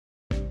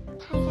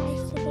Hi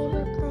guys, today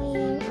we're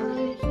playing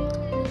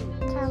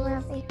Tower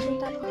of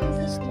Ancient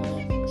Hockey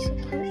Sticks. I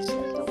can't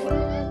say the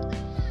word.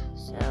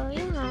 So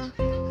yeah.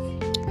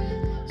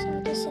 So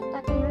just sit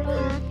back and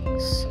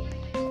relax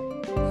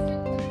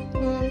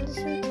and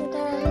listen to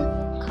the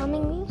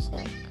calming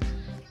music.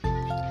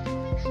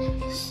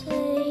 So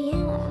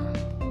yeah.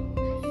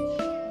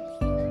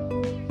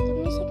 The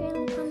music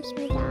really calms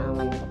me down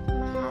when I get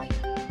mad.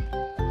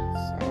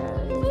 So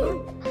yeah.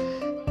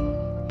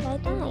 I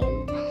died.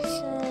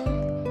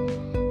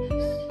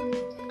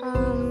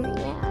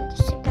 Yeah,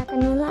 just sit back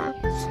and relax.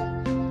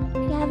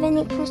 If you have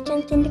any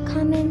questions in the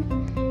comment,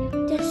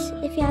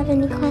 if you have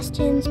any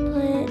questions,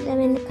 put them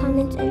in the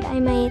comments and I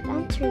might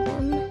answer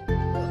them.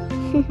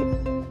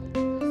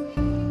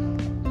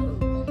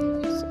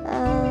 So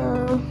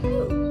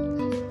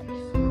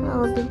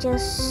I'll be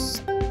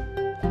just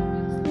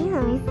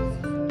and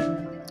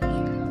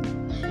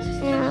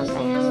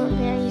I am a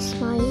very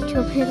small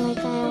YouTuber, like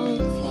I always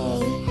say.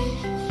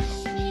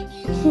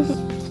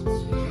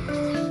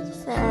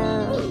 So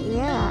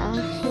yeah,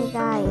 I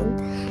died.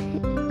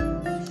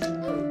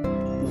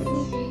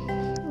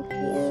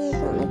 If you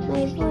don't like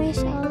my voice,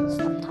 I'll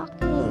stop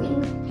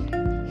talking.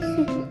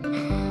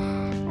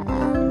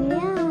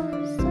 Yeah,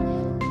 so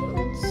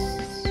let's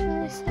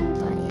listen,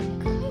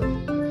 like,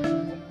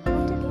 how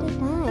did they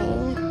die?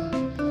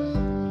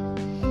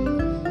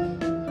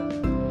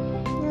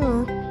 No.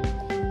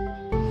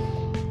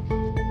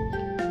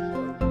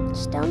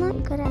 Still not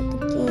good at the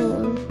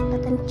game,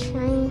 but I'm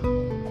trying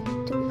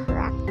to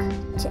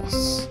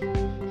practice.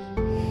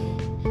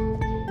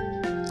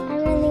 I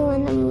really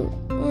want to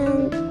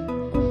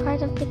I'm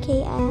part of the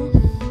KF.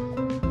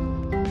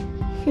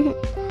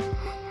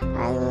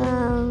 I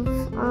love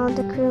all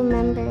the crew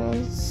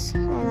members. I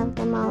love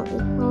them all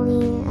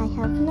equally. I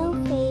have no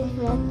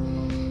favorite.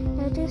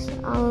 They're just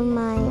all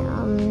my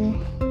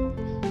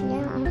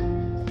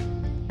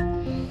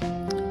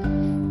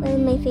well,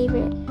 my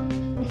favorite.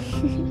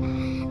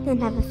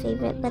 Don't have a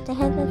favorite, but I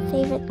have a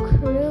favorite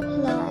crew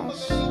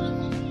plush.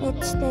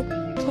 It's the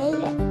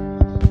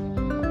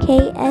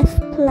KF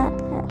plus,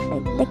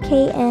 the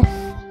KF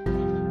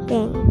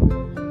thing.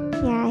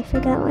 Yeah, I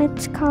forgot what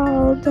it's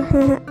called.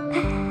 Okay.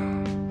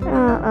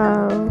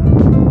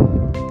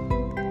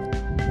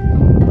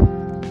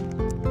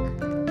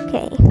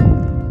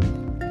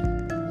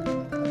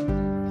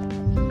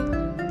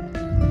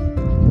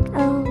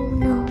 Oh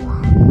no.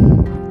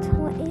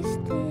 What is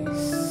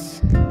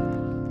this?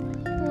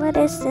 What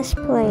is this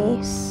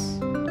place?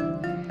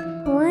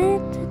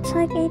 What? It's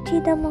like AG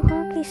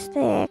hockey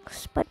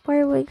sticks, but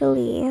more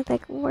wiggly,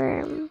 like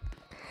worm.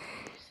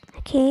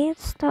 Okay,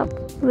 stop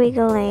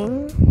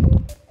wiggling.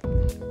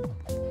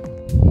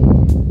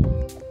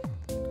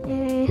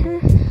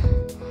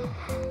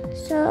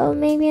 So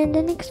maybe in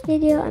the next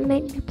video I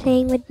might be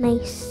playing with my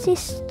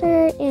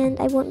sister and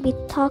I won't be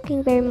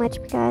talking very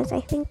much because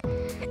I think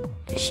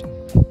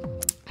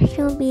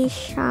she'll be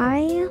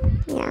shy.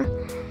 Yeah.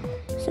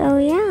 So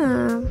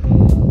yeah.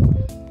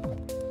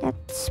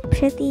 That's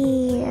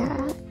pretty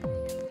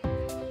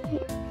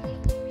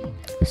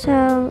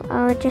so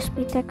I'll just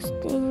be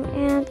texting,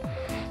 and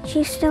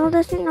she still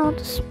doesn't know how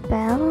to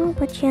spell,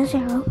 but she has a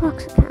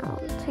Roblox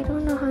account. I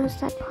don't know how is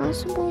that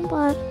possible,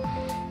 but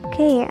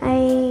okay,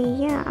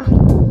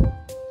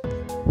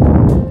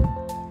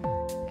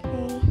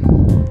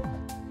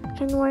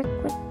 can work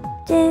with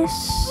this.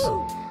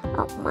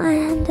 Oh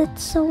man,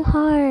 that's so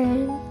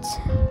hard.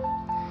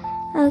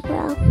 Oh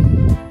well.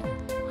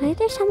 Why is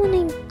there someone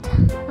named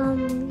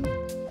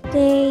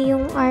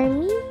yung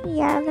army?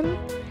 Yeah, them.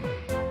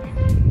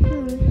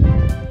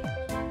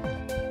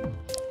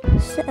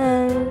 So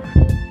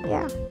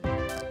yeah,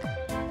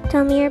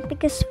 tell me your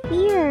biggest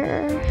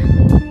fear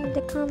in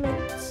the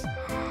comments.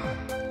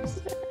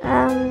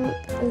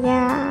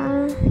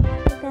 Yeah,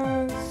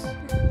 because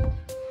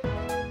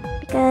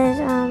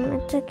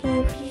it's okay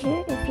if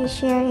you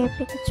share your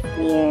biggest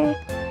fear.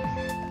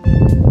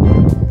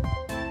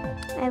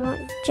 I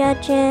won't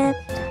judge it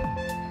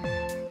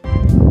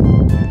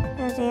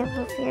because I have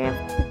a fear of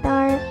the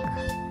dark,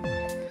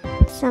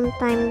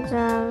 sometimes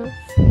of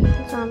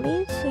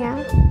zombies,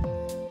 yeah,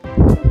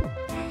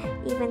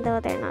 even though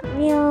they're not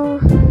real,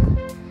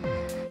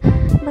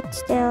 but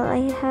still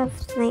I have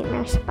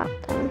nightmares about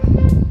them.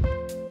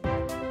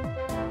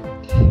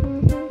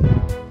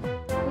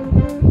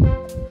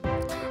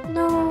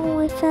 No,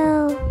 I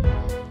fell.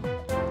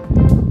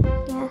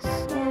 Yes.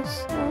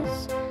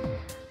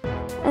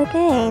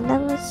 Okay,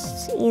 that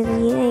was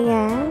easy, I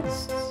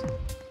guess.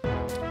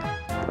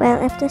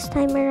 Well, if this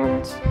timer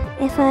runs,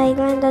 if I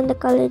land on the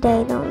color that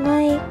I don't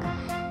like,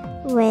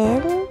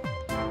 well,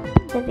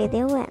 the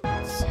video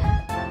ends.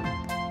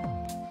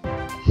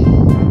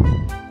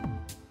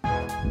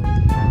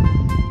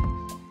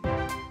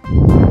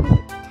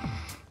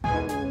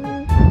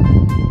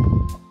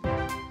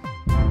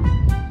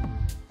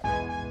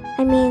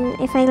 I mean,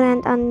 if I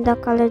land on the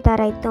color that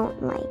I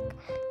don't like,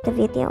 the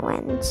video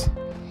ends.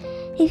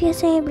 If you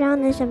say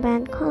brown is a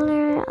bad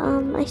color,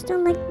 I still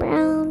like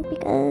brown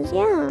because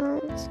yeah,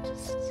 it's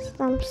just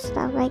some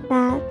stuff like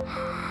that.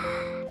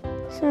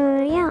 So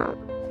yeah.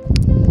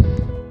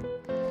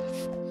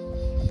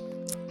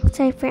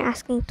 Sorry for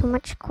asking too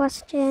much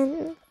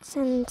questions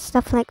and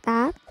stuff like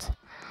that.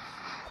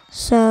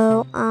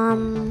 So,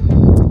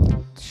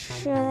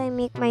 should I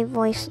make my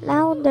voice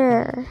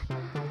louder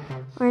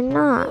or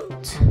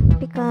not?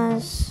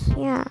 Because,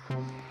 yeah.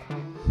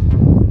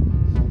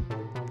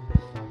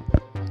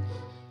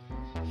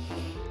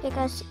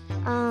 Because,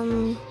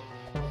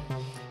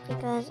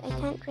 because I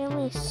can't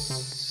really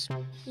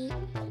speak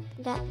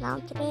that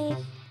loud today.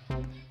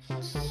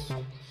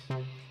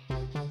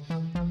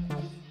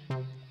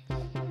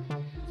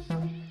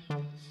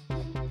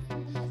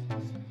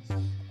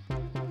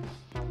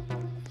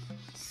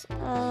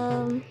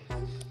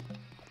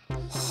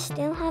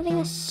 Still having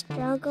a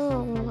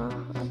struggle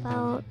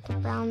about the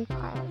brown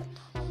part.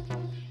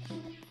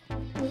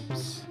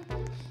 Oops.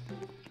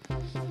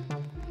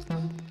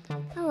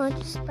 Hello,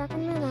 just back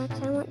and relax.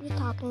 I won't be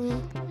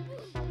talking.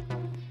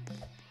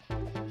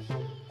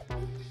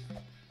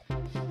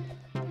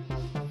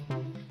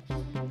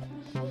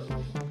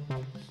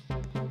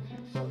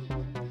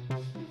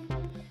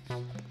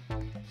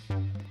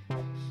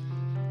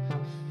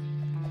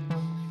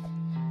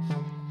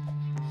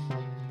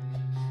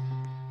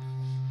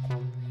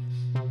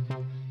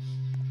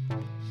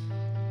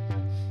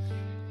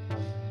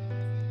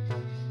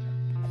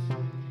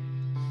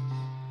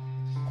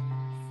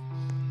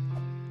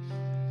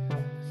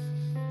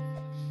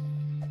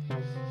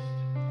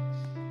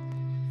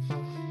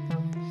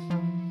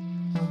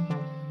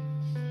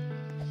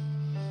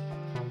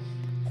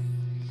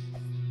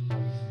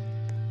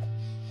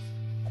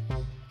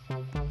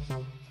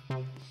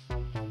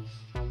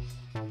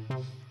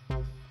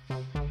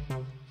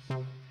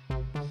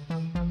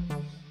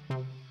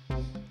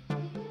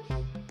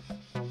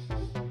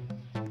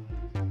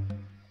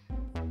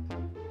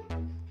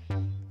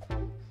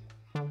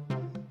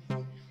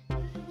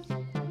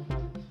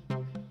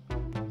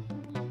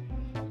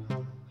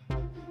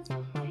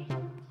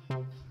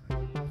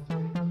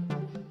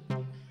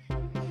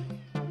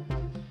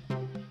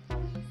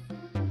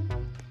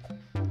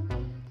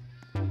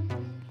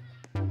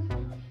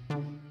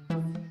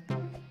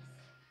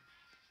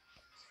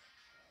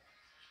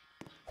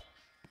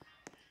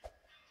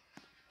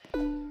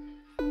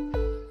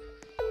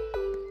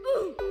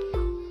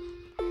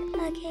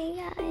 Okay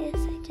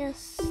guys, I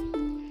just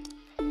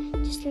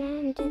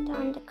landed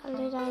on the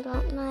color that I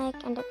don't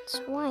like, and it's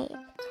white.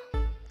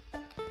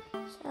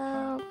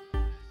 So